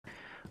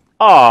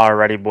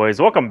Alrighty boys,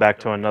 welcome back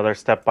to another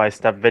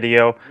step-by-step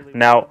video.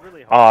 Now,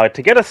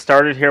 to get us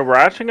started here, we're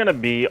actually going to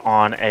be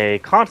on a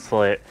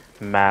consulate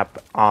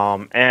map,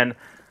 and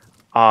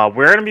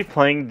we're going to be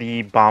playing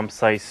the bomb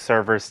site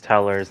servers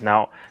tellers.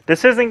 Now,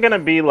 this isn't going to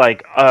be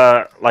like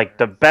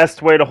the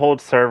best way to hold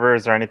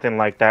servers or anything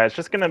like that. It's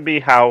just going to be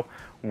how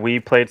we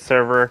played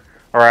server,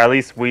 or at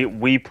least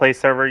we play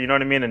server, you know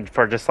what I mean, and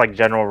for just like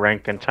general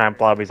rank and champ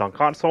lobbies on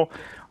console.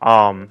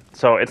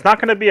 So it's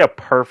not going to be a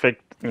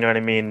perfect, you know what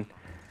I mean,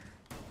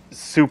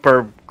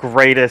 super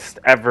greatest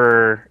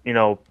ever,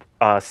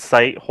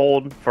 site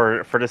hold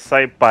for this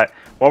site. But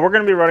what we're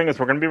going to be running is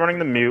we're going to be running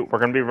the mute, we're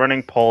going to be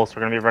running pulse,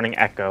 we're going to be running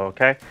echo,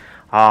 okay?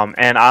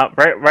 And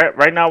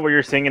right now what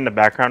you're seeing in the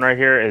background right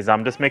here is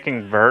I'm just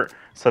making vert,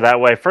 so that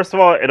way, first of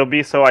all, it'll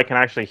be so I can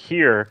actually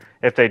hear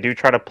if they do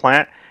try to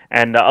plant,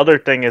 and the other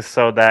thing is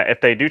so that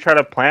if they do try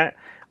to plant,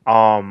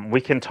 we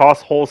can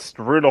toss holes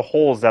through the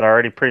holes that are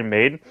already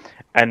pre-made,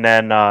 and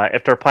then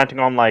if they're planting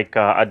on like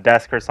a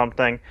desk or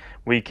something,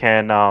 we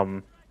can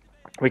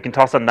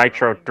toss a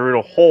nitro through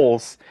the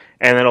holes,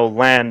 and it'll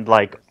land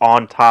like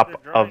on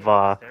top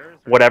of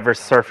whatever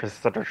surface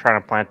that they're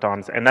trying to plant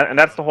on. And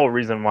that's the whole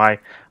reason why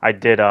I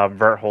did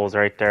vert holes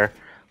right there,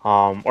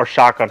 or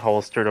shotgun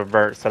holes through the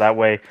vert, so that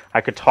way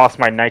I could toss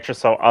my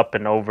nitro up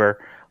and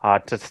over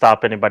to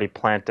stop anybody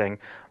planting.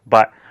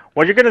 But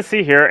what you're gonna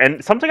see here,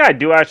 and something I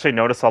do actually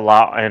notice a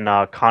lot in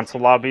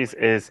console lobbies,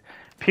 is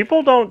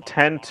people don't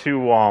tend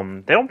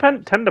to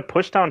tend to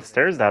push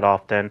downstairs that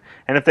often,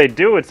 and if they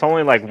do, it's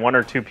only like one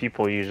or two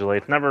people usually.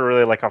 It's never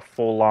really like a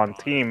full-on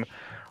team,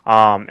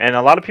 and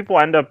a lot of people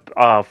end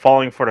up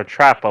falling for the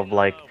trap of,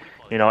 like,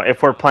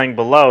 if we're playing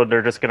below,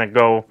 they're just gonna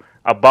go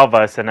above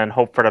us and then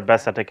hope for the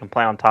best that they can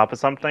play on top of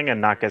something and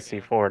not get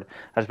C4'd.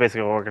 That's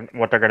basically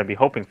what they're going to be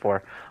hoping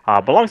for.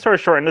 But long story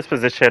short, in this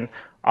position,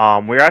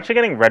 we're actually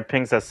getting red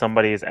pings as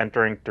somebody is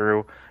entering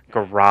through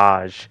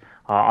garage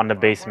on the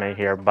basement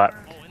here. But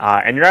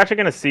and you're actually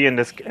going to see in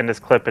this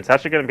clip, it's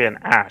actually going to be an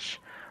Ash.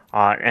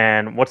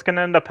 And what's going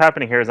to end up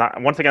happening here is,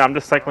 once again, I'm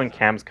just cycling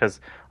cams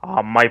because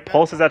my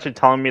pulse is actually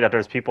telling me that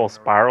there's people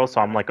spiral. So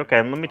I'm like,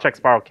 okay, let me check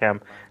spiral cam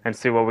and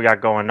see what we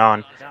got going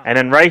on. And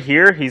then right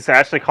here, he's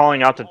actually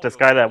calling out that this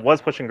guy that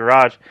was pushing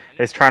garage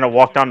is trying to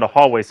walk down the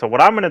hallway. So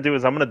what I'm going to do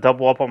is I'm going to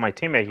double up on my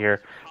teammate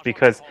here,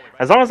 because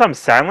as long as I'm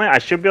silent, I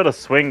should be able to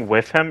swing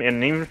with him.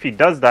 And even if he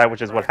does die,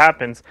 which is what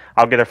happens,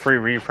 I'll get a free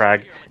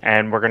refrag.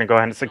 And we're going to go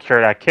ahead and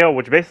secure that kill,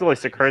 which basically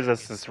secures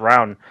us this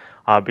round.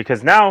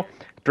 Because now,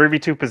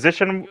 3v2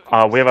 position,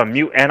 we have a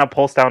mute and a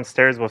pulse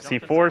downstairs with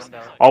C4s.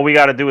 All we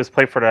got to do is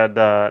play for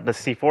the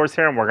C4s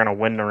here, and we're going to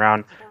win the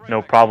round,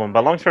 no problem.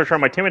 But long story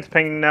short, my teammate's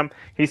pinging them.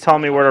 He's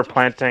telling me where they're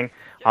planting.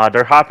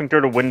 They're hopping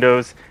through the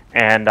windows,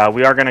 and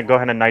we are going to go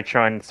ahead and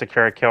nitro and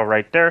secure a kill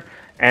right there.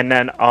 And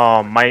then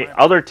my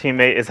other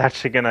teammate is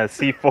actually going to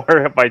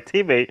C4 my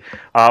teammate.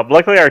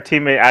 Luckily, our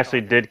teammate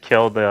actually did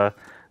kill the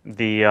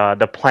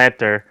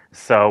planter,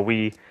 so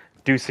we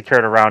do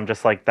secure the round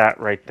just like that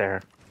right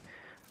there.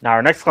 Now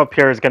our next clip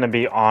here is going to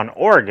be on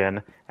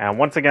Oregon, and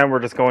once again we're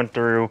just going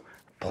through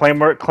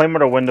claymore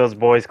the windows,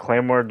 boys,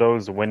 claymore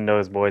those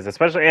windows, boys,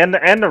 especially and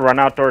the run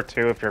out door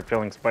too if you're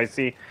feeling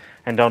spicy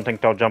and don't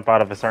think they'll jump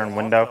out of a certain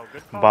window.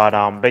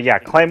 But yeah,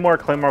 claymore,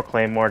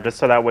 just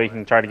so that way you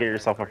can try to get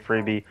yourself a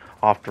freebie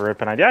off the rip.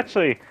 And I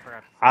actually,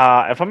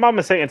 if I'm not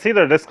mistaken, it's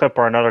either this clip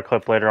or another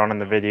clip later on in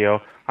the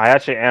video. I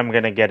actually am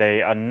going to get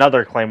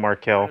another claymore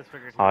kill,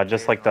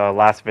 just like the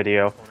last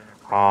video.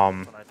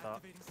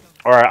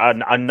 Or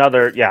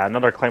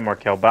another claymore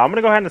kill. But I'm going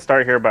to go ahead and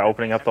start here by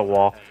opening up the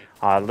wall,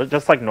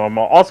 just like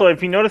normal. Also,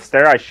 if you notice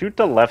there, I shoot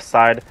the left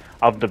side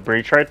of the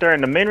breach right there.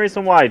 And the main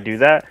reason why I do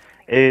that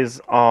is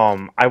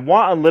I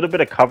want a little bit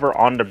of cover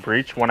on the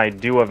breach when I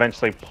do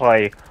eventually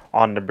play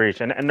on the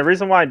breach. And the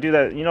reason why I do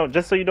that,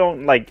 just so you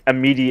don't, like,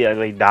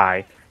 immediately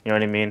die. You know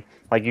what I mean?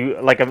 Like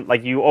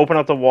you open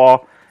up the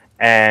wall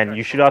and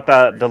you shoot out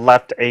the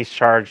left ace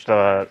charge,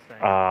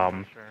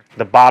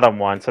 the bottom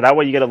one, so that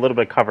way you get a little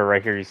bit of cover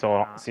right here. You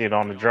see it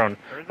on the drone.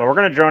 But we're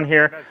going to drone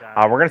here.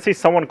 We're going to see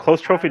someone close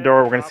trophy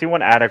door. We're going to see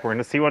one attic. We're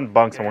going to see one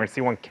bunks, and we're going to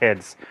see one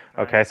kids.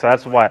 Okay, so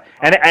that's what.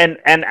 And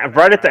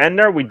right at the end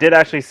there, we did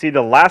actually see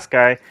the last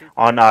guy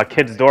on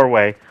kids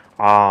doorway.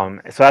 So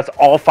that's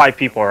all 5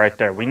 people right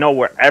there. We know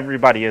where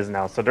everybody is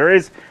now. So there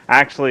is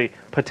actually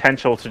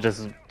potential to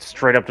just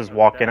straight up just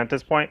walk in at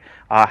this point.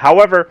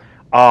 However,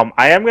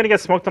 I am going to get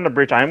smoked on the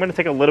breach. I am going to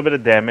take a little bit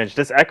of damage.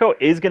 This Echo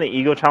is going to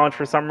ego challenge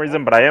for some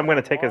reason, but I am going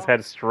to take his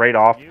head straight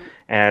off,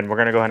 and we're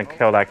going to go ahead and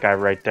kill that guy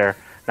right there.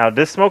 Now,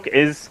 this smoke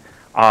is,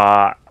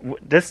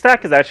 this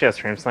stack is actually a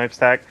stream snipe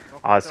stack,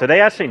 so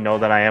they actually know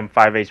that I am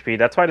 5 HP.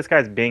 That's why this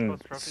guy's being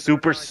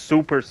super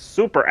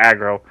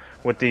aggro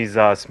with these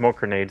smoke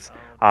grenades.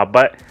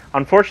 But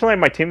unfortunately,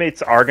 my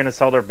teammates are going to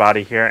sell their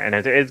body here, and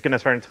it is going to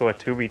turn into a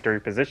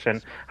 2v3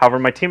 position. However,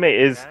 my teammate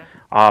is...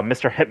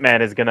 Mr. Hitman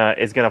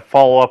is gonna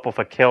follow up with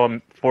a kill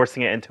and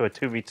forcing it into a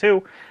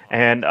 2v2,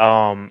 and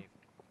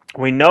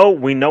we know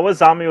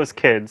Azami was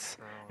kids,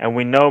 and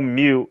we know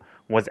Mute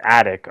was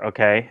attic,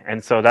 okay,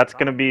 and so that's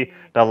gonna be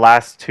the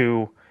last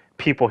 2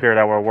 people here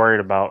that we're worried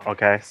about.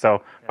 Okay,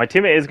 so my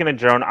teammate is gonna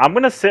drone. I'm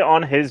gonna sit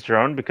on his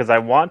drone because I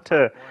want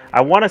to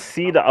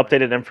see the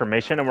updated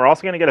information, and we're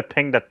also gonna get a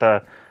ping that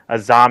the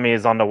Azami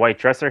is on the white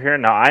dresser here.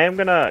 Now I am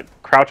gonna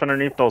crouch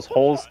underneath those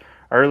holes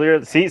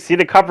earlier. See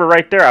the cover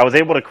right there. I was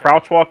able to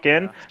crouch walk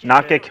in,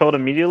 not get killed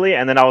immediately,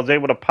 and then I was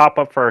able to pop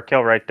up for a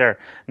kill right there.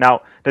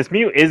 Now this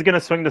mute is gonna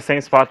swing the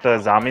same spot the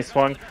Azami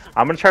swung.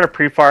 I'm gonna try to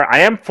pre-fire. I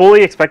am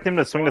fully expecting him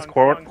to swing this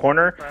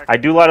corner. I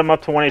do let him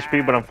up to 1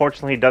 HP, but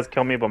unfortunately he does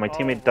kill me. But my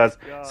teammate does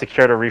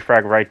secure the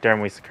refrag right there,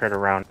 and we secured a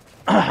round.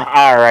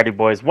 Alrighty,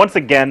 boys. Once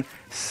again,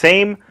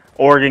 same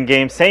Oregon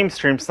game, same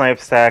stream snipe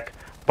stack.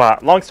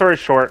 But long story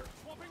short,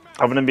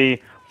 I'm gonna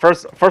be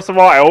first of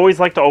all, I always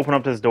like to open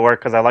up this door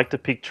because I like to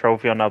peek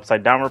trophy on the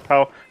upside down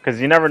rappel,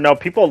 because you never know.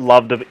 People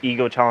love the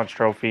ego challenge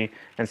trophy,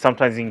 and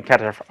sometimes you can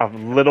catch a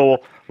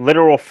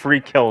literal free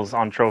kills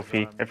on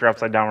trophy if you're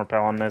upside down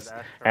rappel on this.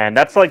 And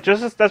that's like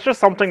that's just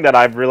something that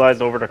I've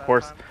realized over the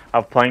course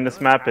of playing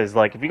this map, is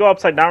like if you go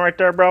upside down right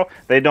there, bro,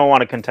 they don't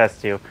want to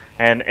contest you.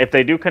 And if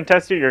they do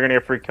contest you, you're gonna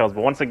get free kills.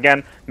 But once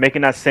again,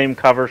 making that same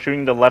cover,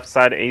 shooting the left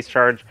side ace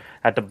charge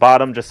at the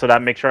bottom, just so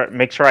that make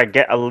sure I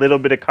get a little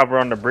bit of cover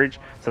on the breach,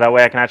 so that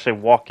way I can actually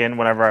walk in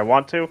whenever I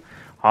want to.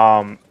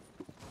 And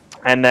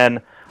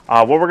then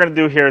what we're gonna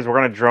do here is we're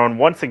gonna drone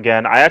once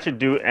again. I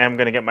actually am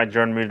gonna get my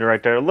drone muted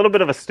right there. A little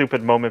bit of a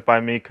stupid moment by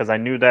me, because I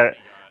knew that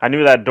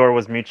door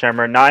was mute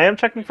jammer. Now I am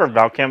checking for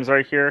Valcams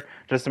right here,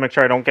 just to make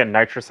sure I don't get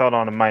nitrocelled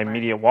on my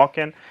immediate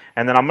walk-in.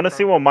 And then I'm gonna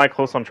see what my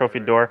close on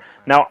trophy door.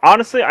 Now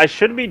honestly, I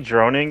should be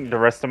droning the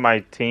rest of my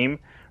team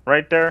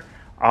right there.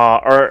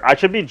 Or I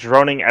should be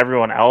droning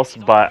everyone else,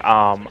 but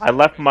I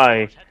left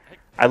my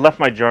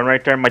drone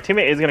right there. My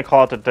teammate is gonna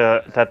call out that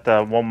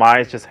the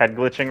Womai is just head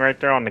glitching right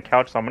there on the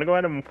couch, so I'm gonna go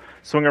ahead and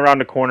swing around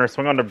the corner,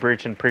 swing on the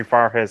breach, and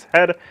pre-fire his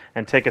head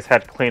and take his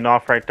head clean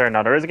off right there.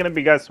 Now there is gonna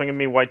be guys swinging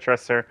me white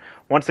dresser.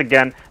 Once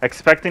again,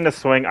 expecting the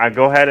swing, I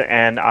go ahead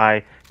and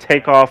I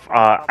take off.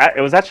 It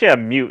was actually a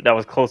mute that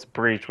was close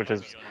breach, which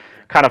is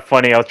kind of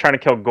funny. I was trying to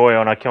kill Goyo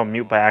and I killed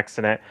mute by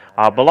accident.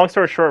 But long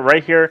story short,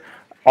 right here,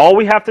 all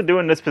we have to do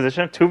in this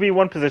position,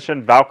 2v1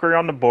 position, Valkyrie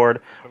on the board,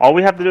 all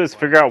we have to do is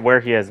figure out where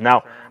he is.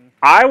 Now,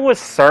 I was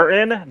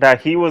certain that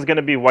he was going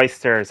to be white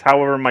stairs.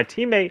 However, my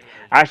teammate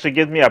actually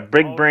gives me a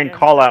big brain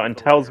call out and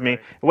tells me,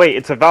 wait,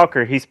 it's a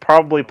Valkyrie. He's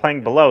probably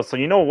playing below. So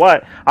you know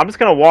what? I'm just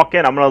going to walk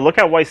in. I'm going to look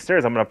at white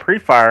stairs. I'm going to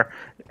pre-fire.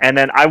 And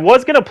then I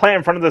was going to plant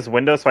in front of this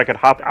window so I could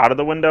hop out of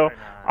the window.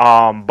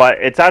 But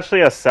it's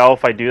actually a sell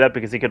if I do that,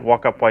 because he could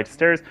walk up white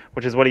stairs,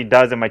 which is what he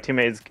does. And my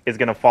teammate is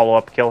going to follow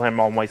up, kill him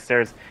on white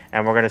stairs.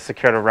 And we're going to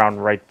secure the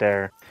round right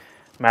there.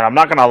 Man, I'm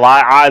not going to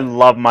lie. I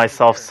love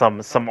myself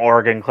some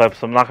Oregon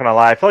clips. I'm not going to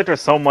lie. I feel like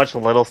there's so much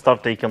little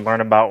stuff that you can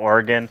learn about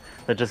Oregon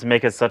that just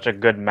make it such a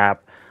good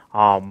map.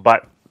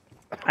 But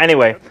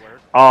anyway,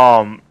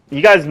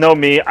 you guys know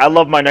me. I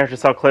love my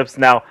NitroCell clips.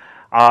 Now,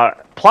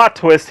 plot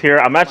twist here.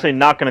 I'm actually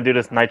not going to do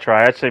this Nitro.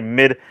 I actually,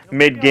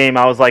 mid-game,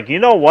 I was like, you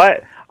know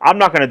what? I'm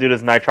not going to do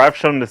this Nitro. I've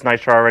shown this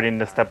Nitro already in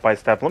the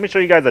step-by-step. Let me show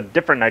you guys a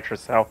different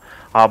NitroCell.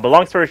 But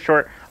long story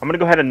short, I'm going to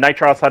go ahead and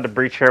Nitro outside the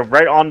breach here,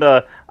 right on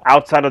the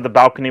outside of the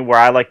balcony where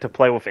I like to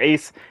play with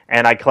Ace,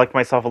 and I collect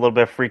myself a little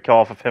bit of free kill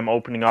off of him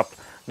opening up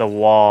the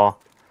wall.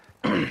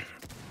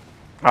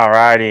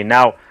 Alrighty,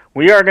 now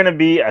we are going to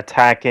be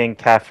attacking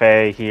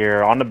Cafe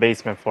here on the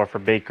basement floor for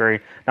Bakery.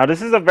 Now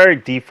this is a very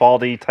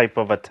defaulty type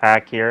of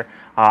attack here.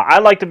 I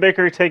like the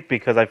Bakery take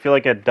because I feel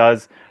like it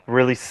does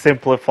really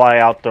simplify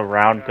out the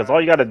round, because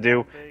all you got to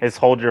do is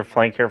hold your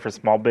flank here for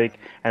small bake,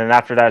 and then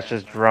after that it's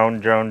just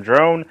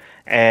drone,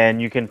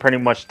 and you can pretty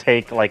much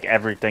take like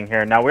everything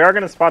here. Now we are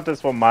going to spot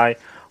this one. We're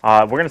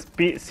going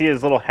to see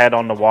his little head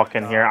on the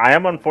walk-in here. I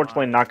am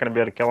unfortunately not going to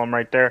be able to kill him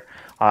right there.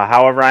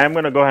 However, I am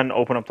going to go ahead and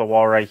open up the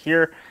wall right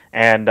here.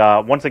 And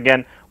once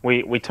again,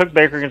 we took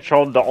Bakery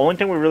control. The only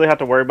thing we really have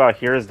to worry about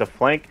here is the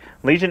flank.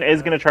 Legion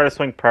is going to try to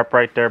swing prep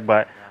right there,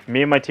 but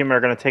me and my team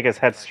are going to take his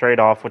head straight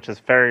off, which is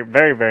very,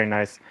 very, very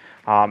nice.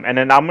 And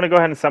then I'm going to go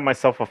ahead and set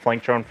myself a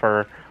flank drone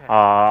for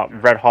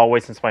Red Hallway,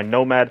 since my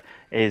Nomad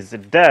is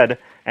dead.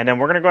 And then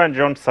we're going to go ahead and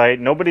drone site.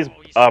 Nobody's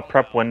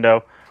prep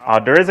window.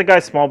 There is a guy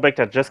small bake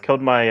that just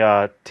killed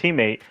my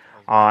teammate.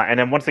 And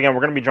then once again,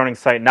 we're going to be droning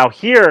site. Now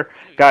here,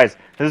 guys,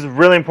 this is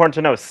really important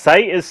to know.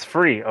 Site is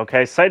free,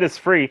 okay? Site is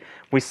free.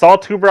 We saw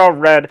Two Brow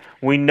Red.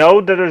 We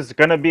know that there's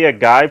going to be a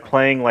guy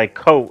playing like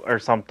Coat or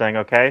something,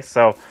 okay?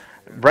 So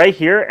right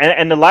here,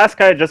 and the last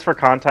guy, just for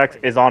context,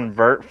 is on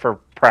Vert for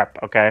prep,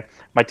 okay?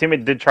 My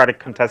teammate did try to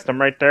contest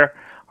him right there.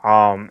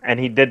 And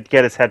he did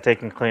get his head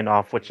taken clean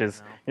off, which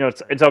is, you know,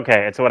 it's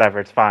okay. It's whatever.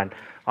 It's fine.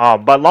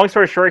 But long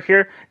story short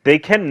here, they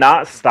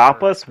cannot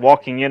stop us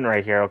walking in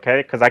right here,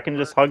 okay? Because I can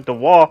just hug the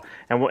wall,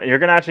 and you're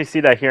going to actually see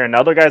that here. And the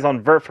other guy's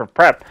on Vert for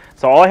prep.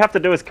 So all I have to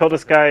do is kill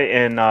this guy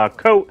in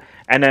Coat,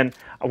 and then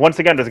once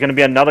again, there's going to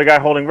be another guy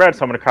holding red,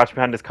 so I'm going to crouch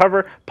behind his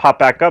cover, pop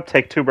back up,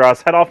 take Two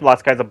Brow's head off.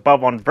 Last guy's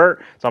above on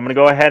Vert, so I'm going to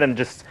go ahead and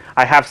just,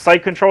 I have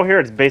sight control here.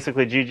 It's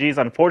basically GG's.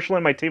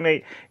 Unfortunately, my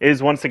teammate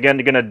is once again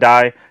going to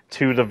die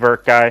to the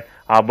Vert guy,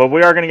 but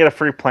we are going to get a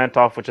free plant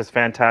off, which is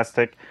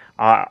fantastic.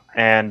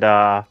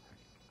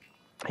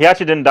 He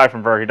actually didn't die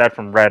from vert, he died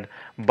from red.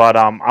 But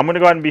I'm going to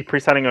go ahead and be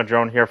presetting a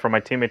drone here for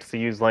my teammates to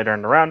use later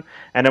in the round.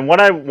 And then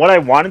what I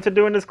wanted to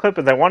do in this clip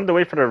is I wanted to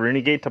wait for the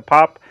renegade to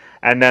pop,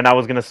 and then I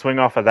was going to swing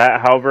off of that.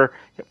 However,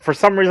 for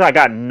some reason I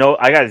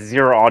got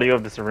zero audio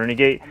of this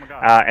renegade,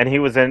 and he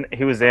was in,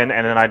 and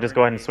then I just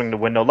go ahead and swing the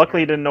window.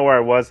 Luckily he didn't know where I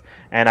was,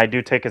 and I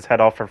do take his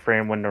head off for free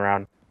and win the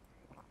round.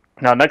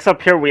 Now, next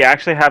up here, we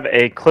actually have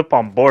a clip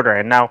on border.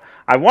 And now,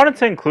 I wanted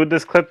to include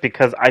this clip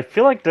because I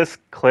feel like this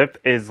clip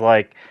is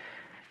like,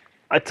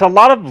 it's a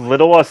lot of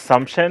little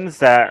assumptions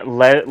that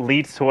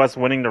leads to us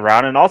winning the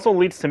round, and also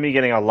leads to me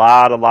getting a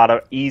lot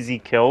of easy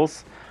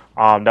kills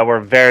that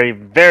were very,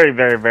 very,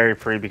 very, very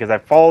free because I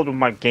followed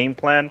my game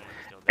plan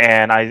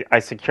and I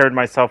secured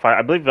myself.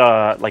 I believe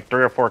like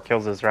 3 or 4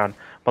 kills this round.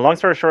 But long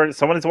story short,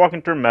 someone is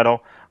walking through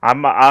metal.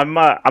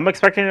 I'm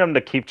expecting him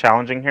to keep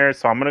challenging here,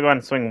 so I'm gonna go ahead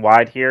and swing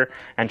wide here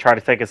and try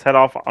to take his head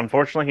off.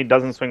 Unfortunately, he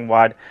doesn't swing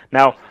wide.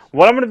 Now,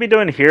 what I'm gonna be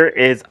doing here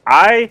is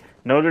I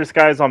know this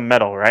guy is on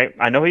metal, right?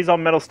 I know he's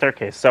on metal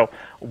staircase. So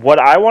what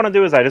I want to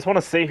do is I just want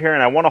to sit here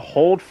and I want to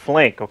hold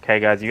flank, okay,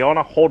 guys? You want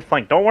to hold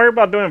flank. Don't worry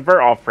about doing vert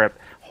off rip.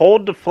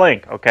 Hold the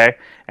flank, okay?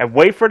 And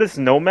wait for this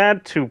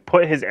nomad to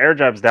put his air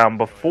jabs down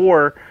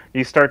before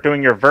you start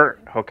doing your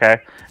vert, okay?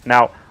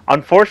 Now,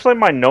 unfortunately,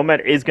 my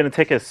nomad is going to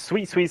take a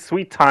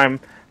sweet time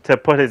to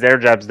put his air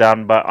jabs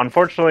down, but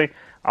unfortunately,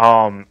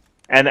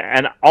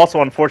 and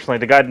also unfortunately,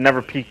 the guy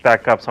never peeked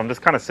back up, so I'm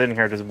just kind of sitting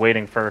here just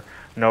waiting for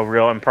no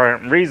real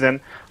important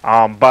reason.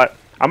 But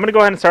I'm gonna go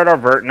ahead and start our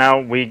vert now.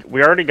 We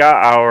already got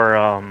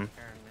our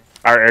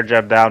air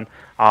jab down.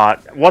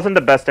 Wasn't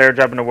the best air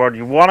jab in the world.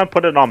 You want to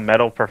put it on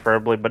metal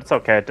preferably, but it's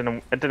okay. It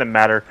didn't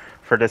matter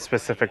for this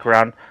specific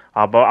round.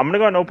 But I'm gonna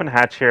go and open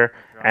hatch here,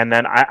 and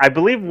then I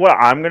believe what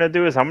I'm gonna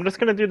do is I'm just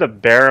gonna do the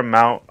bare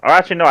amount. Or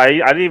actually, no, I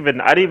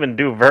didn't even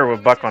do vert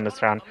with buck on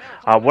this round.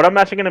 What I'm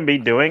actually gonna be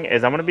doing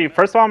is I'm gonna be,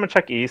 first of all, I'm gonna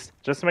check east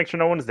just to make sure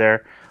no one's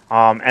there.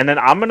 And then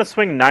I'm gonna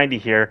swing 90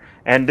 here,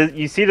 and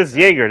you see this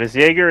Jaeger. This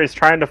Jaeger is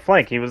trying to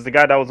flank. He was the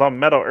guy that was on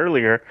metal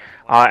earlier,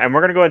 and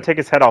we're gonna go ahead and take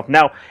his head off.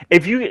 Now,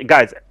 if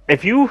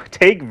you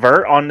take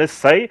vert on this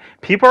site,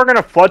 people are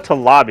gonna flood to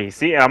lobby.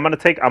 See, I'm gonna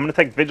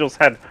take Vigil's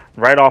head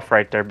right off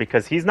right there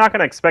because he's not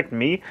gonna expect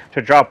me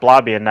to drop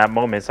lobby in that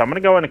moment. So I'm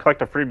gonna go in and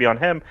collect a freebie on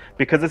him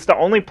because it's the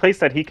only place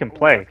that he can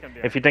play.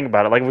 If you think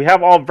about it, like if we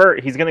have all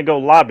vert, he's gonna go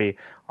lobby.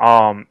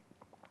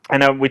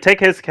 And then we take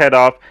his head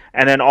off,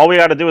 and then all we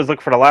got to do is look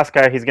for the last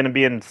guy. He's going to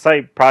be in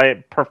sight,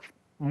 probably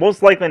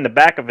most likely in the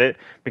back of it,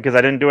 because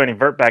I didn't do any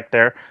vert back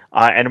there.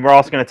 And we're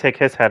also going to take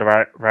his head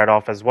right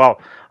off as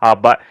well.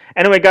 But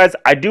anyway, guys,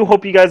 I do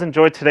hope you guys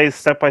enjoyed today's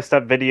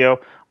step-by-step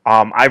video.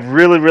 I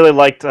really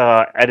liked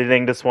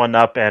editing this one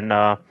up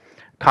and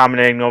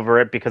commenting over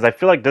it, because I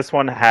feel like this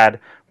one had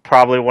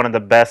probably one of the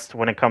best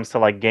when it comes to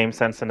like game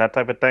sense and that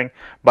type of thing.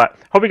 But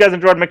hope you guys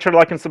enjoyed. Make sure to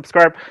like and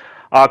subscribe.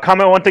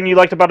 Comment one thing you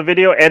liked about the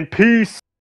video, and peace!